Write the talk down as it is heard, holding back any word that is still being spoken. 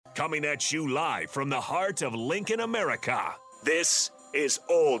Coming at you live from the heart of Lincoln, America. This is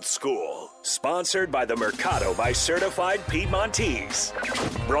Old School, sponsored by the Mercado by Certified Piedmontese.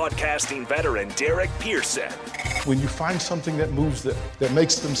 Broadcasting veteran Derek Pearson. When you find something that moves them, that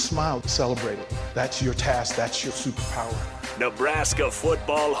makes them smile, celebrate it. That's your task. That's your superpower. Nebraska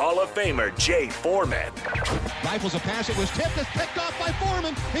Football Hall of Famer Jay Foreman. Rifles a pass. It was tipped. It's picked off by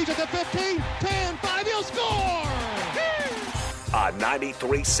Foreman. He's at the 15, 10, 5. He'll score! On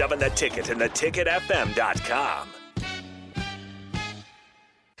 93.7 The Ticket and theticketfm.com.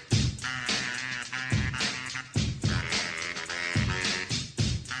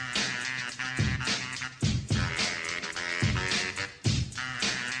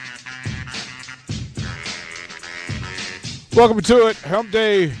 Welcome to it. Hump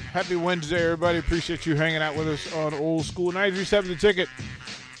Day. Happy Wednesday, everybody. Appreciate you hanging out with us on Old School 93.7 The Ticket.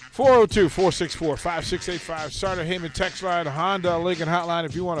 402-464-5685. Starter Heyman text line, Honda Lincoln hotline.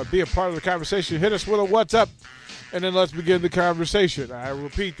 If you want to be a part of the conversation, hit us with a what's up, and then let's begin the conversation. I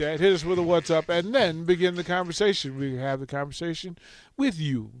repeat that. Hit us with a what's up, and then begin the conversation. We have the conversation with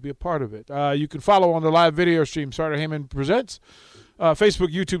you. Be a part of it. You can follow on the live video stream, Starter Heyman Presents,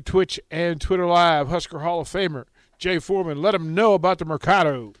 Facebook, YouTube, Twitch, and Twitter Live. Husker Hall of Famer Jay Foreman. Let them know about the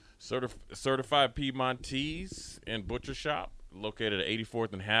Mercado. Certified Piedmontese and Butcher Shop. Located at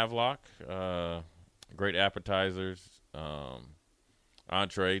 84th and Havelock. Great appetizers,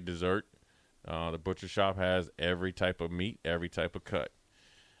 entree, dessert. The Butcher Shop has every type of meat, every type of cut,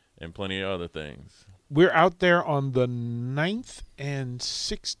 and plenty of other things. We're out there on the 9th and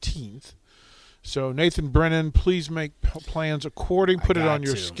 16th. So, Nathan Brennan, please make plans according. Put it on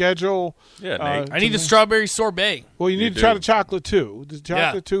your schedule. Yeah, Nate. I need the strawberry sorbet. Well, you need to try the chocolate, too. The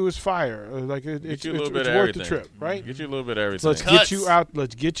chocolate, too, is fire. Like it's worth the trip, right? Get you a little bit of everything. Let's get you out.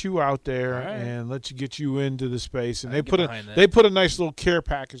 Let's get you out there, and let's get you into the space. And they put a nice little care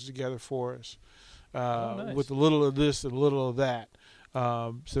package together for us with a little of this and a little of that.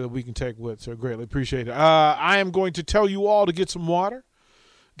 So that we can take with. So, greatly appreciate it. I am going to tell you all to get some water.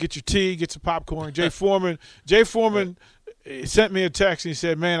 Get your tea, get some popcorn. Jay Foreman sent me a text and he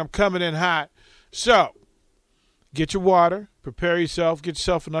said, man, I'm coming in hot. So get your water, prepare yourself, get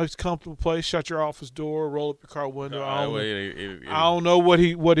yourself a nice comfortable place, shut your office door, roll up your car window. I don't know what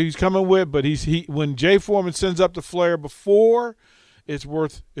he's coming with, but when Jay Foreman sends up the flare before, it's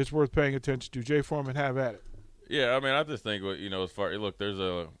worth paying attention to. Jay Foreman, have at it. Yeah, I mean, I just think, as far look, there's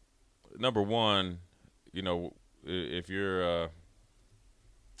a number one, if you're a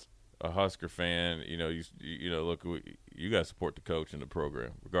Husker fan, look, you got to support the coach and the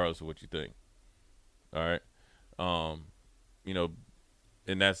program, regardless of what you think. All right, and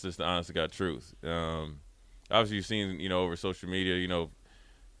that's just the honest to God truth. Obviously, you've seen, over social media,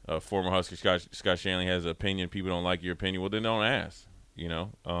 former Husker Scott Shanley has an opinion. People don't like your opinion. Well, then don't ask.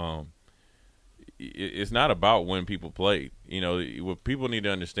 It's not about when people played. What people need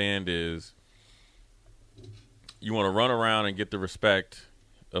to understand is you want to run around and get the respect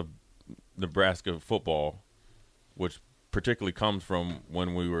of Nebraska football, which particularly comes from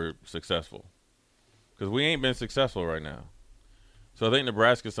when we were successful, because we ain't been successful right now. So I think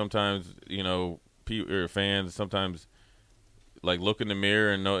Nebraska sometimes, fans sometimes like look in the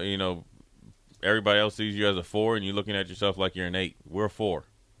mirror and know, everybody else sees you as a 4 and you're looking at yourself like you're an 8. We're a 4.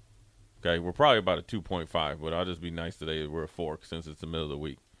 Okay, we're probably about a 2.5, but I'll just be nice today. We're a 4 since it's the middle of the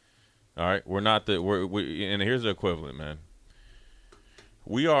week. All right, we're not and here's the equivalent, man.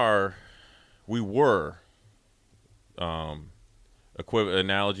 We were equivalent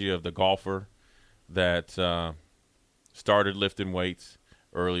analogy of the golfer that started lifting weights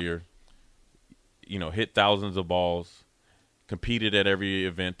earlier, hit thousands of balls, competed at every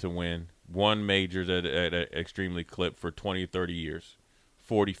event to win, won majors at an extremely clip for 20, 30 years,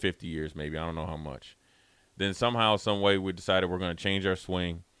 40, 50 years maybe, I don't know how much. Then somehow, some way we decided we're going to change our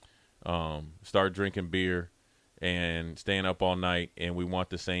swing, start drinking beer, and staying up all night, and we want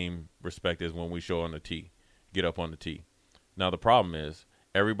the same respect as when we show on the tee, get up on the tee. Now, the problem is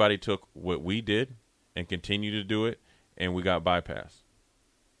everybody took what we did and continue to do it, and we got bypassed.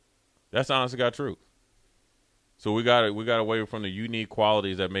 That's honest to God truth. So we got away from the unique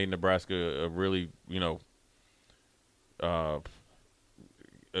qualities that made Nebraska a really, not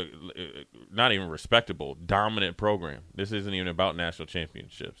even respectable, dominant program. This isn't even about national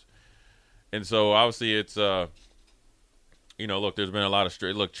championships. And so, obviously, it's look, there's been a lot of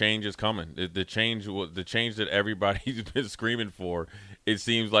change is coming. The change that everybody's been screaming for, it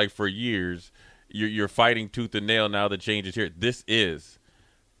seems like for years, you're fighting tooth and nail. Now the change is here. This is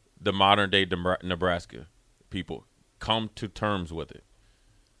the modern day Nebraska. People, come to terms with it.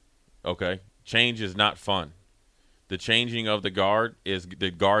 Okay, change is not fun. The changing of the guard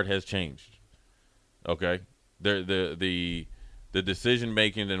has changed. Okay, the decision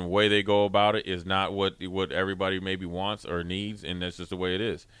making and the way they go about it is not what everybody maybe wants or needs, and that's just the way it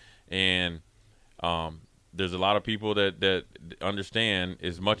is. And there's a lot of people that understand,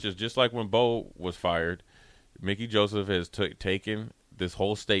 as much as just like when Bo was fired, Mickey Joseph has taken this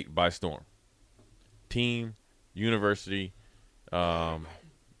whole state by storm. Team, university,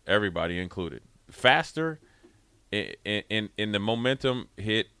 everybody included. Faster, and the momentum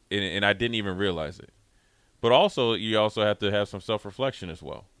hit, and I didn't even realize it. But also, you also have to have some self-reflection as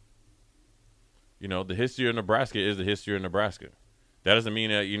well. You know, the history of Nebraska is the history of Nebraska. That doesn't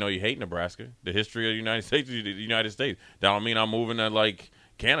mean that, you know, you hate Nebraska. The history of the United States is the United States. That don't mean I'm moving to, like,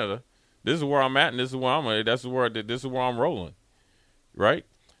 Canada. This is where I'm at, and this is where I'm at. This is where I'm rolling, right?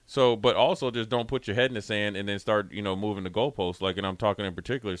 So, but also just don't put your head in the sand and then start, you know, moving the goalposts. Like, and I'm talking in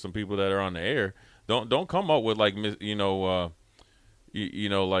particular some people that are on the air. Don't come up with, like, you know,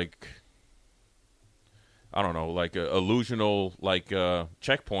 like, I don't know, like illusional, like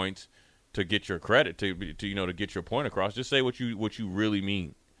checkpoints to get your credit, to you know, to get your point across. Just say what you really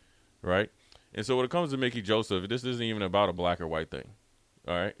mean, right? And so when it comes to Mickey Joseph, this isn't even about a black or white thing,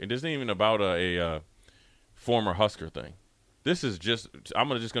 all right? It isn't even about a former Husker thing. This is just, I'm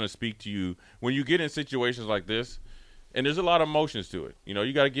just going to speak to you when you get in situations like this, and there's a lot of emotions to it. You know,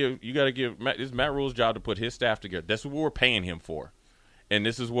 you got to give Matt, it's Matt Rule's job to put his staff together. That's what we're paying him for, and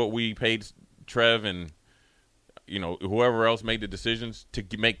this is what we paid Trev and, you know, whoever else made the decisions to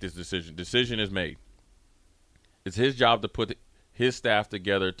make this decision. Decision is made. It's his job to put his staff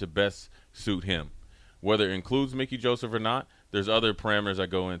together to best suit him. Whether it includes Mickey Joseph or not, there's other parameters that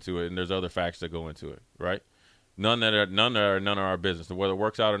go into it, and there's other facts that go into it, right? None are our business. And whether it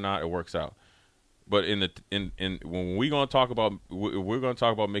works out or not, it works out. But when we're going to talk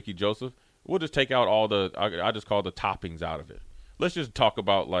about Mickey Joseph, we'll just take out all I just call the toppings out of it. Let's just talk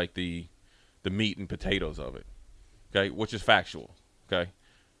about, like, the meat and potatoes of it. Okay, which is factual. Okay,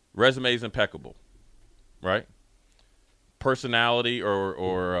 resume is impeccable, right? Personality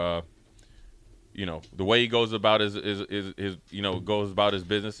or you know, the way he goes about his you know, goes about his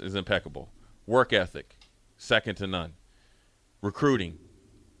business is impeccable. Work ethic, second to none. Recruiting,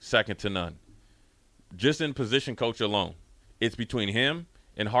 second to none. Just in position coach alone, it's between him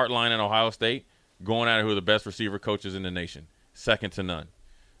and Hartline and Ohio State going at it, who are the best receiver coaches in the nation, second to none,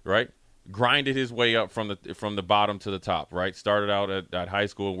 right? Grinded his way up from the bottom to the top, right? Started out at high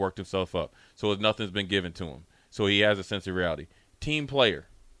school and worked himself up. So nothing's been given to him. So he has a sense of reality. Team player,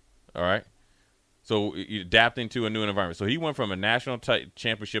 all right? So adapting to a new environment. So he went from a national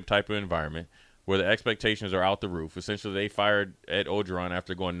championship type of environment where the expectations are out the roof. Essentially, they fired Ed Orgeron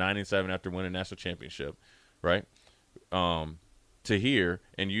after going 9-7 after winning a national championship, right? To here,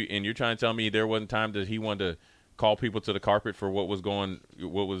 and you're trying to tell me there wasn't time that he wanted to call people to the carpet for what was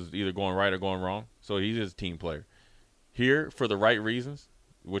either going right or going wrong. So he's just a team player. Here for the right reasons,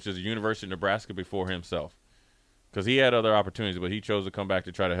 which is the University of Nebraska before himself. Because he had other opportunities, but he chose to come back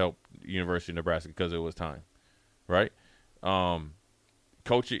to try to help University of Nebraska because it was time. Right?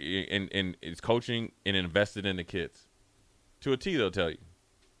 Coaching and it's coaching and invested in the kids. To a T, they'll tell you.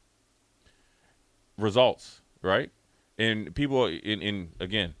 Results, right? And people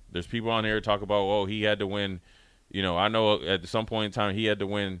again, there's people on here who talk about, oh, he had to win. You know, I know at some point in time he had to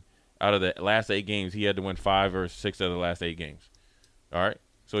win out of the last 8 games. He had to win 5 or 6 out of the last 8 games. All right,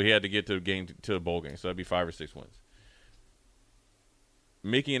 so he had to get to the bowl game. So that'd be 5 or 6 wins.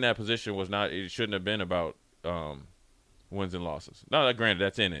 Mickey in that position was not. It shouldn't have been about wins and losses. Now, granted,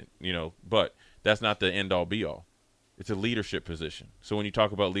 that's in it, you know, but that's not the end all be all. It's a leadership position. So when you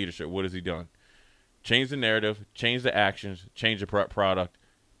talk about leadership, what has he done? Change the narrative, change the actions, change the product,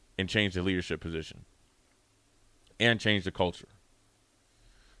 and change the leadership position. And change the culture.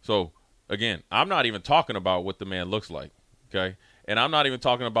 So, again, I'm not even talking about what the man looks like, okay? And I'm not even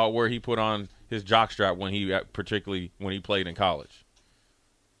talking about where he put on his jockstrap particularly when he played in college.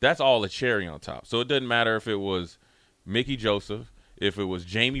 That's all a cherry on top. So it doesn't matter if it was Mickey Joseph, if it was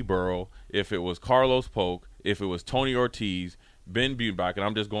Jamie Burrow, if it was Carlos Polk, if it was Tony Ortiz, Ben Budenbach, and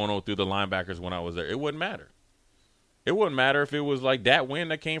I'm just going on through the linebackers when I was there. It wouldn't matter. It wouldn't matter if it was like that win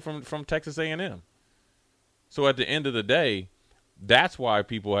that came from Texas A&M. So at the end of the day, that's why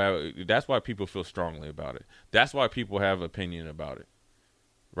people feel strongly about it. That's why people have opinion about it.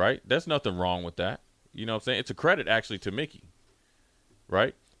 Right? There's nothing wrong with that. You know what I'm saying? It's a credit actually to Mickey.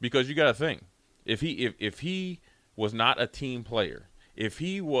 Right? Because you got to think, if he was not a team player, if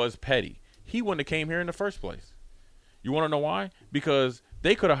he was petty, he wouldn't have came here in the first place. You want to know why? Because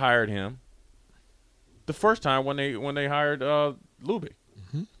they could have hired him the first time when they hired Lubick.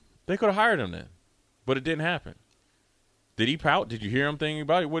 Mm-hmm. They could have hired him then, but it didn't happen. Did he pout? Did you hear him thinking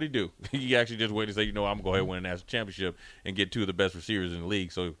about it? What did he do? He actually just waited to say, I'm going to go ahead and win a national championship and get 2 of the best receivers in the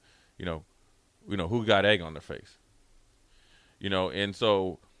league. So, who got egg on their face? And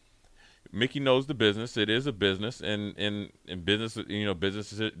so Mickey knows the business. It is a business, and business,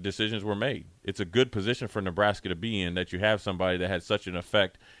 business decisions were made. It's a good position for Nebraska to be in, that you have somebody that had such an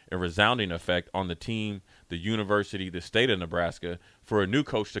effect, a resounding effect on the team, the university, the state of Nebraska, for a new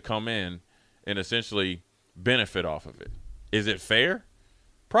coach to come in and essentially benefit off of it. Is it fair?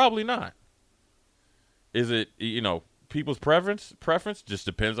 Probably not. Is it, people's preference? Just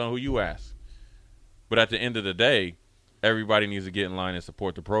depends on who you ask. But at the end of the day, everybody needs to get in line and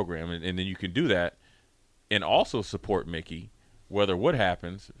support the program. And then you can do that and also support Mickey, whether what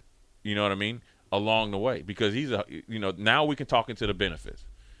happens, you know what I mean, along the way. Because he's now we can talk into the benefits,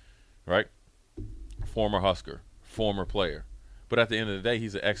 right? Former Husker, former player. But at the end of the day,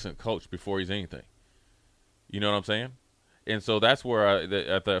 he's an excellent coach before he's anything. You know what I'm saying? And so that's where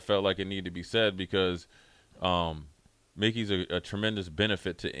I felt like it needed to be said, because Mickey's a tremendous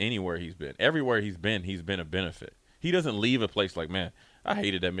benefit to anywhere he's been. Everywhere he's been a benefit. He doesn't leave a place like, man, I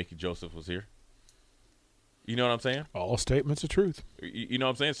hated that Mickey Joseph was here. You know what I'm saying? All statements of truth. You know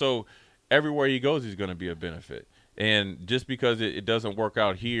what I'm saying? So everywhere he goes, he's going to be a benefit. And just because it doesn't work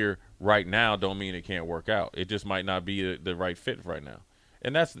out here right now don't mean it can't work out. It just might not be the right fit right now.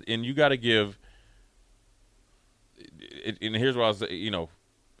 And you got to give – and here's what I was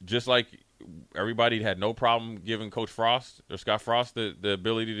just like everybody had no problem giving Coach Frost or Scott Frost the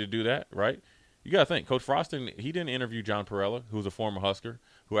ability to do that, right? You got to think, Coach Frost, he didn't interview John Perella, who's a former Husker,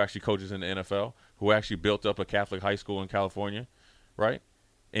 who actually coaches in the NFL, who actually built up a Catholic high school in California, right?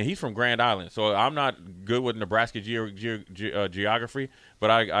 And he's from Grand Island. So I'm not good with Nebraska geography,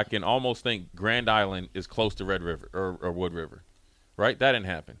 but I can almost think Grand Island is close to Red River or Wood River, right? That didn't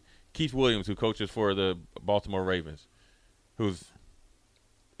happen. Keith Williams, who coaches for the Baltimore Ravens, if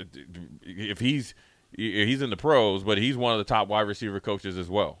he's in the pros, but he's one of the top wide receiver coaches as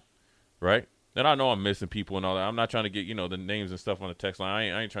well, right? And I know I'm missing people and all that. I'm not trying to get, the names and stuff on the text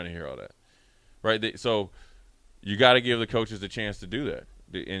line. I ain't trying to hear all that, right? So you got to give the coaches the chance to do that,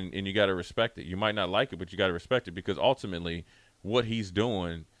 and you got to respect it. You might not like it, but you got to respect it, because ultimately what he's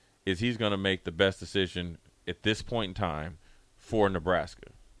doing is he's going to make the best decision at this point in time for Nebraska.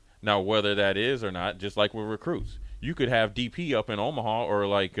 Now, whether that is or not, just like with recruits, you could have DP up in Omaha, or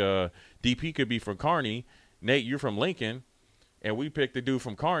like DP could be from Kearney. Nate, you're from Lincoln. And we picked the dude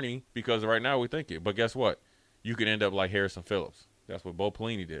from Kearney because right now we think it. But guess what? You could end up like Harrison Phillips. That's what Bo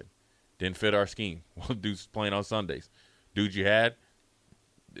Pelini did. Didn't fit our scheme. Well, dude's playing on Sundays. Dude you had,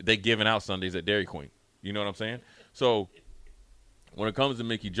 they giving out Sundays at Dairy Queen. You know what I'm saying? So when it comes to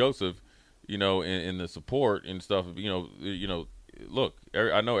Mickey Joseph, and the support and stuff, look,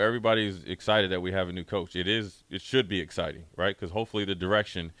 I know everybody's excited that we have a new coach. It should be exciting, right? Because hopefully the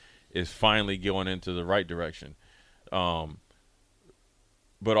direction is finally going into the right direction.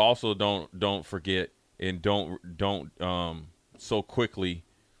 But also don't forget, and don't so quickly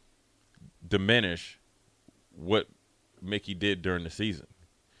diminish what Mickey did during the season.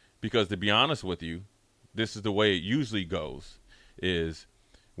 Because to be honest with you, this is the way it usually goes, is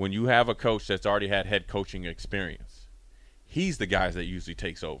when you have a coach that's already had head coaching experience, he's the guy that usually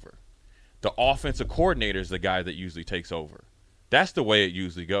takes over. The offensive coordinator is the guy that usually takes over. That's the way it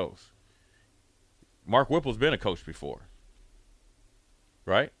usually goes. Mark Whipple's been a coach before.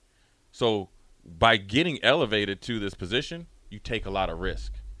 Right? So by getting elevated to this position, you take a lot of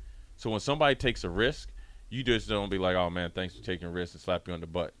risk. So when somebody takes a risk, you just don't be like, oh, man, thanks for taking a risk, and slap you on the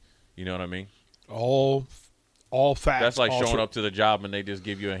butt. You know what I mean? All facts. That's like showing up to the job and they just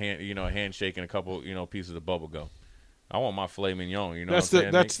give you a handshake and a couple, pieces of bubble gum. I want my filet mignon. You know what I'm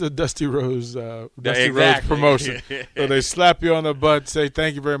saying? That's the Dusty Rose Rose promotion. So they slap you on the butt, say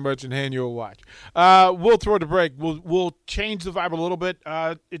thank you very much, and hand you a watch. We'll throw the break. We'll change the vibe a little bit.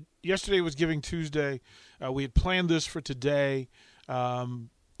 Yesterday was Giving Tuesday. We had planned this for today.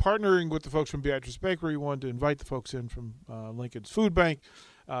 Partnering with the folks from Beatrice Bakery, we wanted to invite the folks in from Lincoln's Food Bank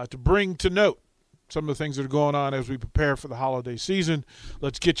to bring to note some of the things that are going on as we prepare for the holiday season.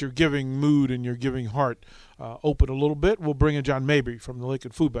 Let's get your giving mood and your giving heart open a little bit. We'll bring in John Mabry from the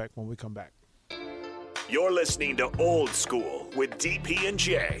Lincoln Food Bank when we come back. You're listening to Old School with DP and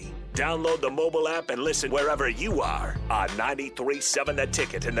J. Download the mobile app and listen wherever you are on 93.7 The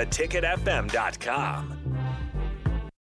Ticket and theticketfm.com.